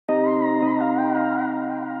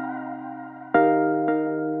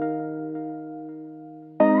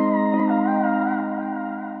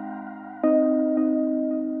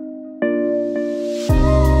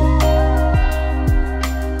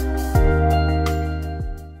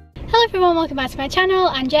everyone, welcome back to my channel.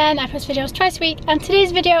 I'm Jen, I post videos twice a week, and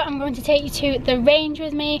today's video I'm going to take you to the range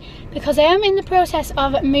with me because I am in the process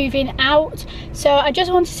of moving out, so I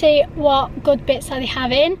just want to see what good bits that they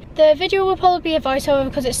have in. The video will probably be a voiceover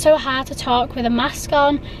because it's so hard to talk with a mask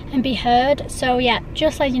on and be heard, so yeah,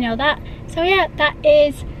 just let you know that. So yeah, that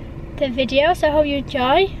is the video, so I hope you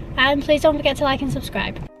enjoy, and please don't forget to like and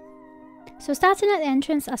subscribe. So starting at the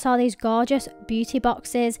entrance, I saw these gorgeous beauty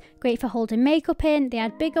boxes, great for holding makeup in. They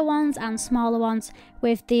had bigger ones and smaller ones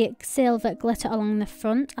with the silver glitter along the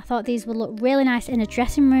front. I thought these would look really nice in a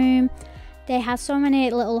dressing room. They had so many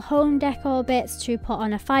little home decor bits to put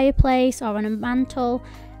on a fireplace or on a mantle,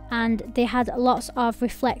 and they had lots of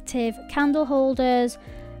reflective candle holders,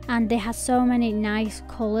 and they had so many nice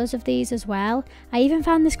colours of these as well. I even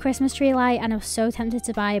found this Christmas tree light and I was so tempted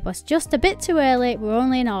to buy it, but it's just a bit too early, we're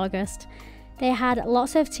only in August. They had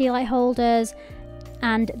lots of tea light holders,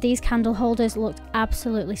 and these candle holders looked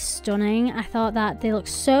absolutely stunning. I thought that they looked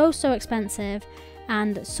so expensive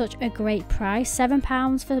and such a great price,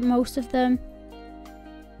 £7 for most of them.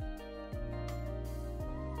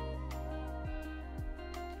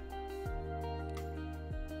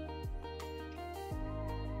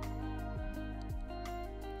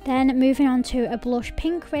 Then moving on to a blush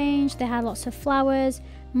pink range, they had lots of flowers,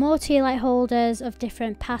 more tea light holders of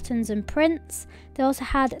different patterns and prints. They also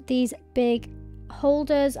had these big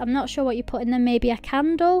holders, I'm not sure what you put in them, maybe a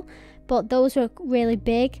candle, but those were really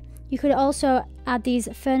big. You could also add these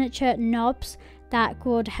furniture knobs that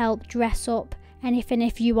would help dress up anything.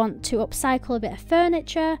 If you want to upcycle a bit of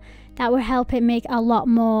furniture, that would help it make a lot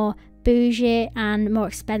more bougie and more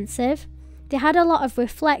expensive. They had a lot of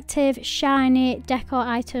reflective, shiny decor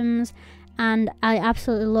items, and I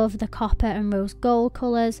absolutely love the copper and rose gold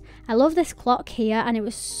colours. I love this clock here, and it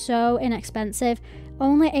was so inexpensive,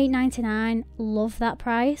 only £8.99, love that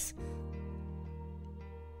price.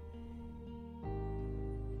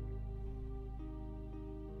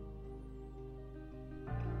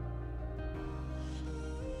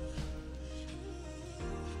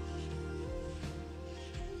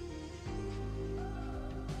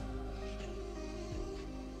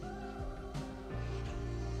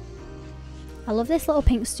 I love this little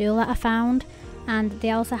pink stool that I found, and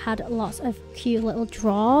they also had lots of cute little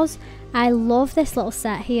drawers. I love this little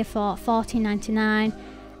set here for $14.99,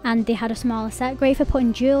 and they had a smaller set, great for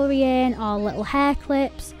putting jewellery in or little hair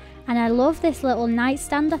clips. And I love this little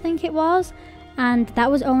nightstand, I think it was, and that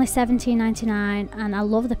was only $17.99, and I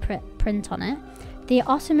love the print on it. The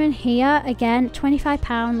ottoman here, again,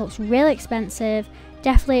 £25, looks really expensive.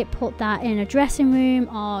 Definitely put that in a dressing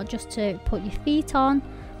room or just to put your feet on.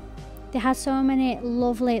 They had so many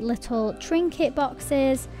lovely little trinket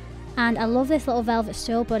boxes, and I love this little velvet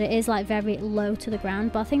stool, but it is like very low to the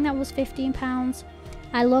ground, but I think that was £15.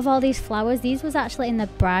 I love all these flowers. These was actually in the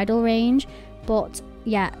bridal range, but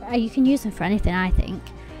yeah, you can use them for anything, I think.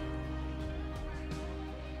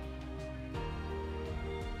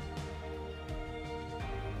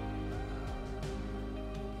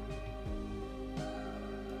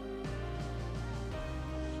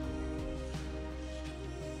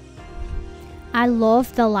 I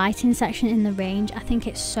love the lighting section in the range. I think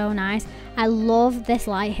it's so nice. I love this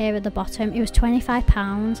light here at the bottom. It was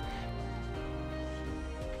 £25.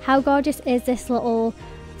 How gorgeous is this little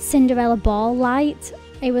Cinderella ball light?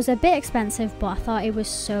 It was a bit expensive, but I thought it was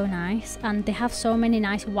so nice. And they have so many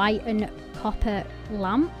nice white and copper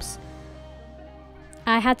lamps.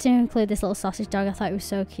 I had to include this little sausage dog. I thought it was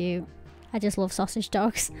so cute. I just love sausage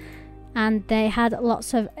dogs. And they had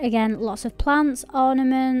lots of plants,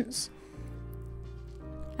 ornaments.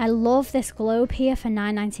 I love this globe here for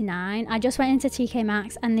 $9.99. I just went into TK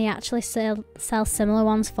Maxx and they actually sell similar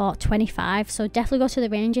ones for $25, so definitely go to the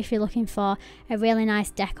range if you're looking for a really nice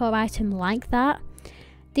decor item like that.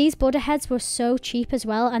 These Buddha heads were so cheap as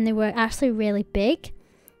well, and they were actually really big.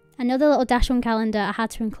 Another little Dash 1 calendar I had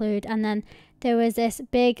to include, and then there was this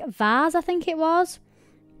big vase, I think it was.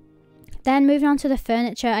 Then moving on to the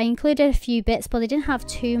furniture, I included a few bits, but they didn't have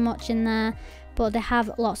too much in there. But they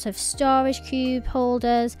have lots of storage cube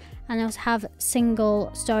holders, and they also have single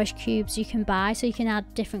storage cubes you can buy, so you can add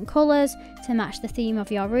different colours to match the theme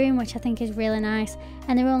of your room, which I think is really nice.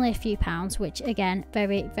 And they're only a few pounds, which again,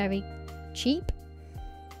 very cheap.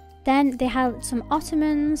 Then they had some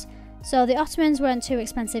ottomans. So the ottomans weren't too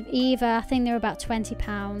expensive either. I think they were about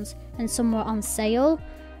 £20, and some were on sale.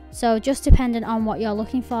 So just depending on what you're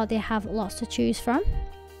looking for, they have lots to choose from.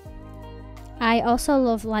 I also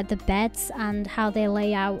love like the beds and how they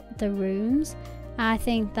lay out the rooms. I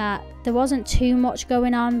think that there wasn't too much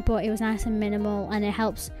going on, but it was nice and minimal, and it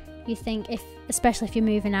helps you think, especially if you're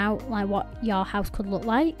moving out, like what your house could look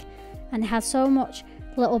like. And it has so much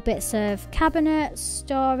little bits of cabinet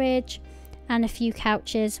storage and a few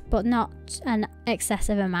couches, but not an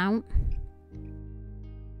excessive amount.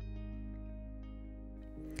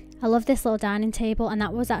 I love this little dining table, and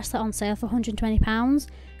that was actually on sale for £120.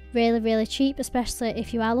 Really cheap, especially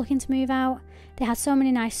if you are looking to move out. They had so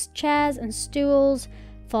many nice chairs and stools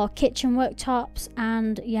for kitchen worktops,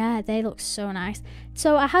 and yeah, they look so nice.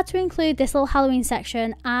 So I had to include this little Halloween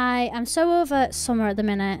section. I am so over summer at the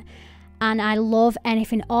minute, and I love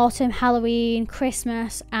anything autumn, Halloween,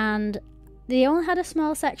 Christmas, and they only had a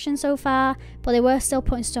small section so far, but they were still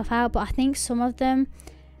putting stuff out. But I think some of them,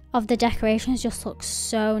 of the decorations, just look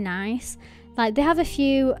so nice. Like, they have a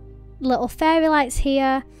few little fairy lights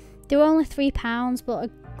here. They were only £3, but are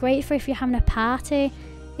great for if you're having a party.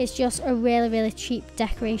 It's just a really cheap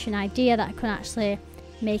decoration idea that can actually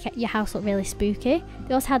make your house look really spooky.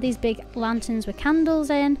 They also had these big lanterns with candles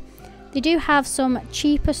in. They do have some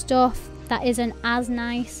cheaper stuff that isn't as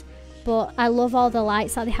nice, but I love all the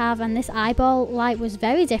lights that they have, and this eyeball light was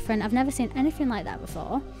very different. I've never seen anything like that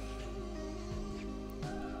before.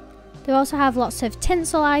 They also have lots of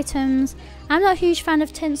tinsel items. I'm not a huge fan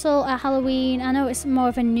of tinsel at Halloween. I know it's more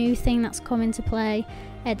of a new thing that's come into play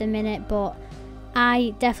at the minute, but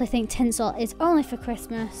I definitely think tinsel is only for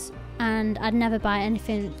Christmas, and I'd never buy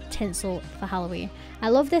anything tinsel for Halloween. I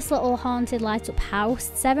love this little haunted light up house.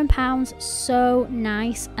 £7, so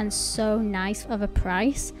nice, and so nice of a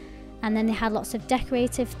price. And then they had lots of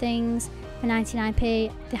decorative things for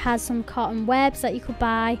 99p. They had some cotton webs that you could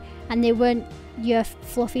buy, and they weren't your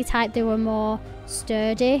fluffy type, they were more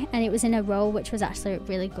sturdy, and it was in a roll, which was actually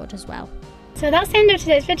really good as well. So that's the end of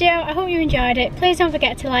today's video. I hope you enjoyed it. Please don't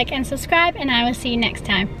forget to like and subscribe, and I will see you next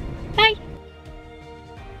time. Bye!